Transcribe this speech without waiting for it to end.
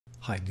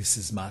Hi, this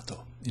is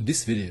Mato. In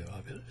this video I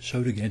will show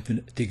you the game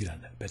between Tigran,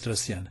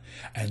 Petrosian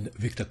and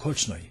Viktor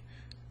Korchnoi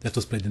that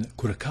was played in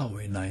Curacao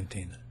in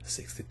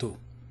 1962.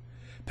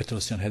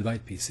 Petrosian had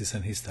white pieces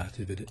and he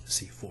started with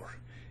c4,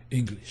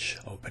 English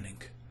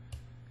opening,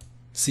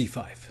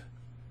 c5,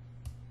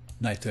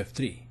 knight to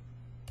f3,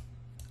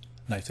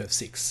 knight to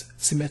f6,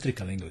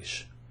 symmetrical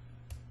English,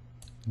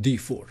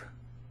 d4,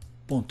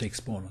 pawn takes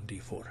pawn on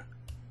d4,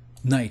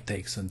 knight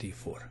takes on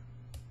d4,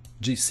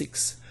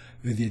 g6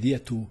 with the idea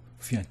to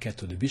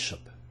fianchetto the bishop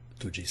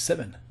to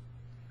g7,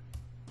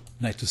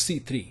 knight to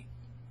c3,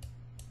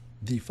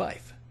 d5,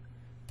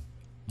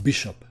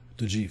 bishop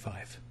to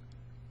g5,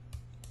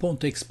 pawn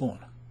takes pawn,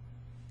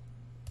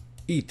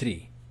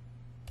 e3,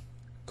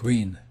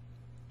 queen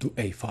to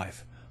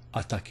a5,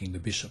 attacking the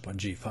bishop on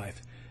g5,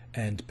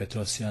 and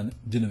Petrosian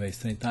didn't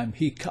waste any time.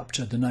 He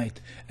captured the knight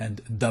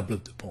and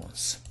doubled the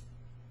pawns.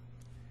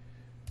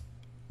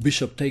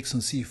 Bishop takes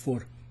on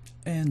c4,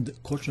 and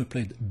Korchnoi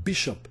played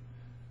bishop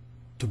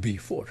to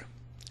b4.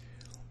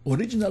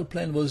 Original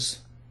plan was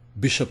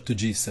bishop to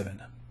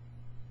g7,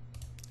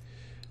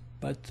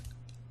 but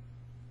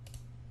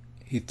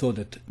he thought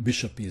that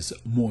bishop is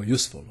more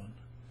useful on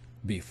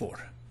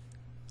b4.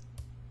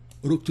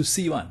 Rook to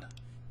c1,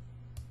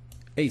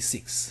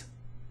 a6,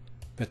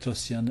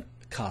 Petrosian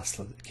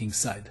castled king's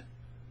side,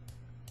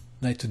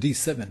 knight to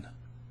d7,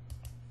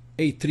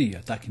 a3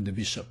 attacking the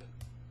bishop,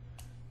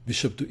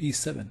 bishop to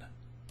e7,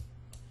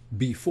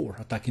 b4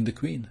 attacking the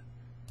queen,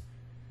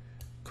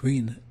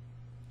 queen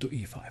to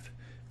e5.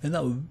 And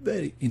now a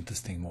very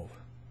interesting move,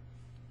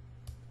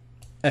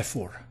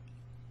 f4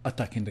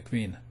 attacking the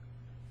queen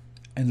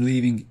and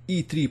leaving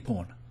e3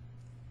 pawn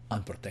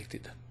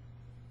unprotected.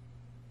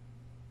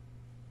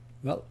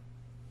 Well,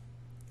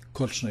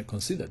 Korchnoi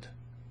considered,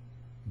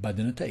 but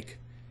didn't take.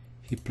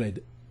 He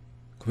played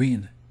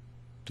queen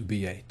to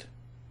b8.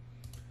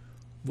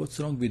 What's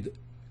wrong with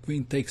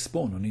queen takes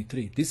pawn on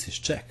e3? This is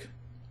check.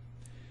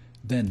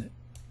 Then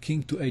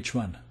king to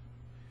h1,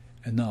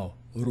 and now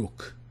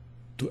rook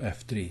to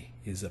f3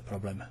 is a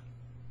problem.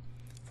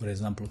 For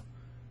example,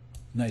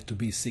 knight to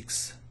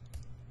b6,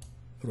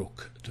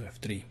 rook to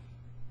f3.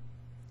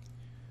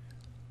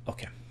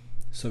 Okay,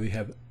 so we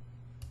have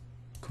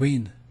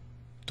queen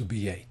to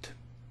b8.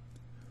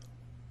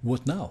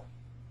 What now?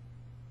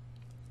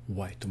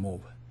 White to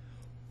move.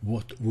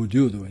 What would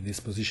you do in this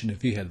position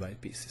if you had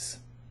white pieces?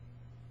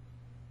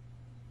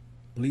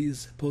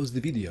 Please pause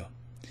the video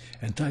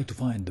and try to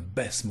find the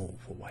best move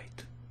for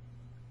white.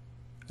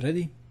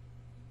 Ready?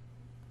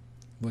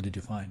 What did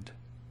you find?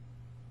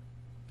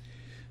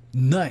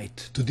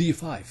 Knight to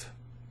d5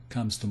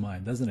 comes to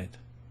mind, doesn't it?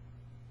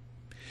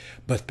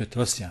 But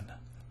Petrosian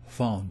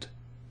found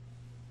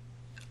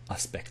a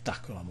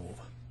spectacular move,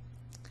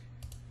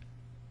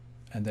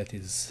 and that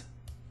is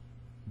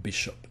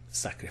bishop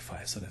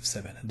sacrifice on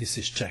f7. This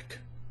is check.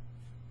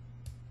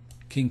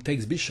 King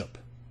takes bishop,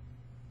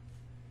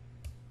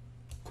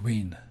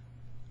 queen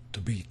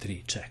to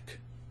b3 check,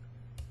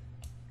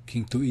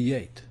 king to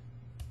e8,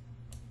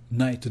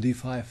 knight to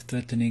d5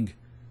 threatening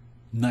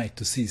knight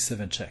to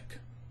c7 check,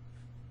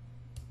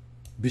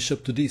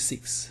 bishop to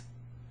d6,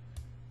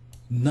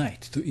 knight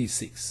to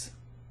e6,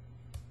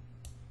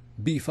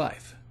 b5,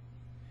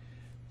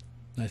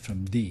 knight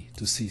from d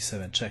to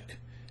c7 check,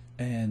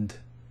 and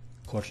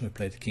Korchnoi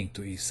played king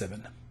to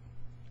e7.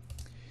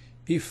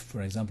 If,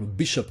 for example,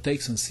 bishop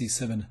takes on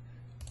c7,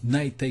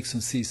 knight takes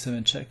on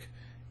c7 check,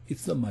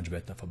 it's not much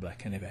better for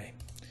black anyway.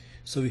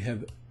 So we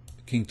have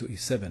king to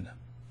e7,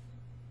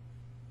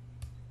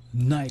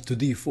 knight to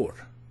d4.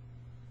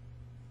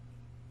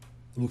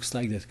 Looks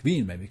like that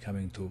queen may be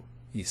coming to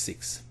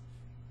e6.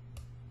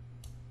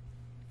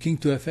 King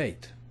to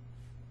f8,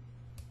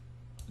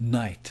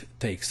 knight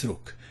takes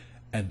rook,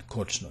 and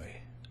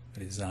Korchnoi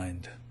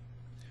resigned.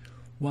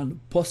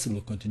 One possible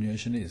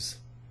continuation is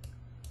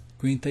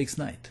queen takes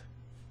knight,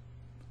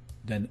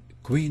 then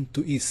queen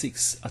to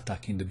e6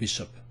 attacking the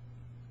bishop.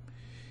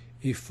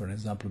 If, for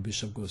example,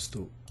 bishop goes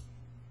to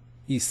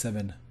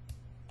e7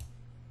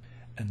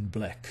 and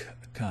black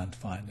can't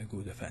find a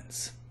good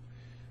defense.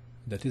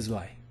 That is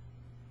why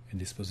in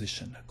this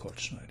position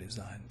Korchnoi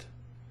resigned.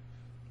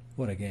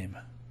 What a game.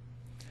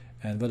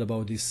 And what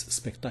about this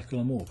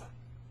spectacular move?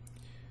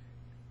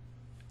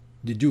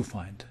 Did you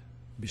find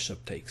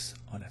bishop takes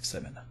on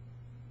f7?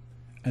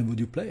 And would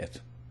you play it?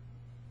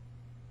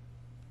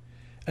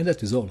 And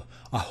that is all.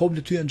 I hope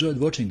that you enjoyed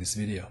watching this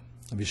video.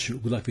 I wish you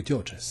good luck with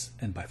your chess,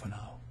 and bye for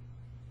now.